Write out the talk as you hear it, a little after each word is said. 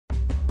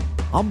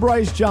I'm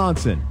Bryce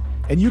Johnson,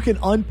 and you can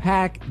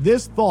unpack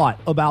this thought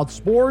about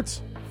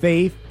sports,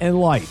 faith, and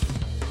life.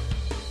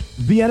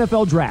 The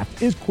NFL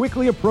draft is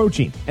quickly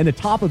approaching, and the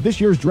top of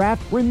this year's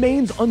draft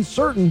remains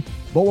uncertain,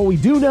 but what we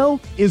do know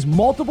is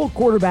multiple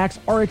quarterbacks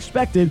are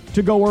expected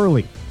to go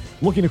early.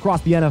 Looking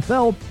across the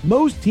NFL,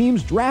 most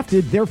teams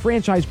drafted their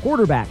franchise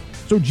quarterback,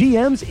 so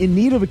GMs in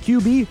need of a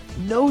QB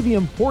know the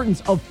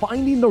importance of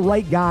finding the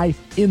right guy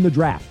in the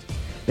draft.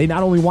 They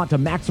not only want to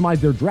maximize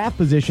their draft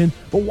position,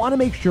 but want to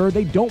make sure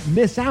they don't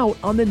miss out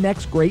on the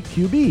next great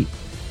QB.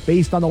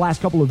 Based on the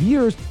last couple of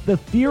years, the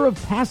fear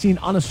of passing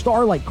on a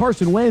star like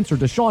Carson Wentz or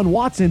Deshaun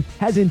Watson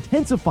has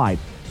intensified,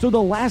 so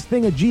the last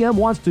thing a GM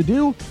wants to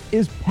do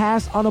is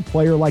pass on a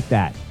player like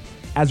that.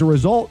 As a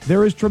result,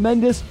 there is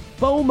tremendous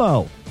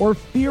FOMO, or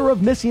fear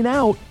of missing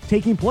out,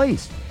 taking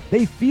place.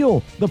 They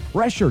feel the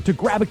pressure to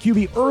grab a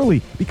QB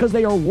early because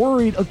they are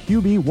worried a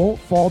QB won't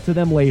fall to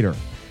them later.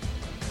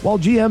 While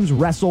GMs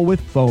wrestle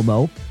with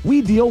FOMO,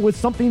 we deal with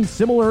something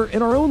similar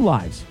in our own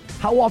lives.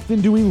 How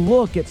often do we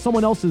look at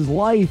someone else's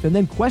life and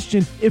then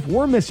question if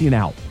we're missing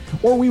out?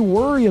 Or we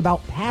worry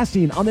about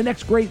passing on the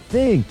next great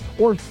thing,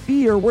 or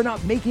fear we're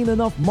not making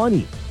enough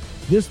money.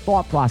 This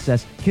thought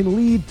process can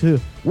lead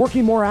to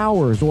working more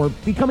hours or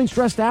becoming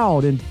stressed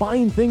out and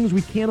buying things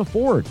we can't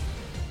afford.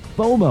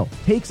 FOMO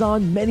takes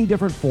on many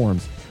different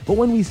forms, but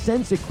when we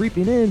sense it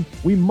creeping in,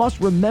 we must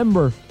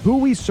remember who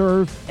we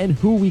serve and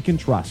who we can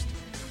trust.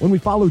 When we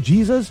follow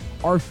Jesus,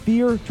 our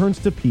fear turns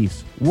to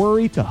peace,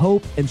 worry to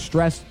hope, and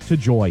stress to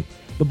joy.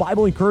 The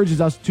Bible encourages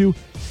us to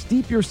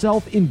steep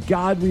yourself in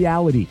God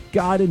reality,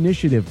 God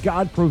initiative,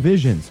 God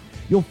provisions.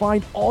 You'll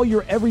find all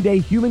your everyday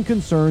human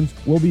concerns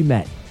will be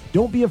met.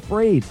 Don't be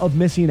afraid of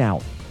missing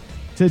out.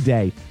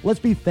 Today, let's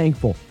be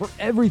thankful for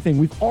everything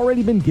we've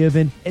already been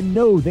given and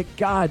know that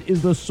God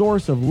is the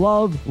source of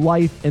love,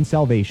 life, and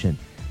salvation.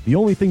 The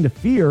only thing to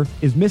fear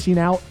is missing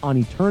out on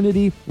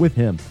eternity with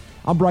Him.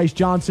 I'm Bryce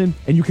Johnson,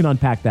 and you can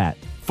unpack that.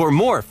 For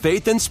more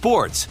faith and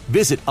sports,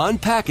 visit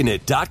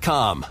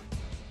unpackingit.com.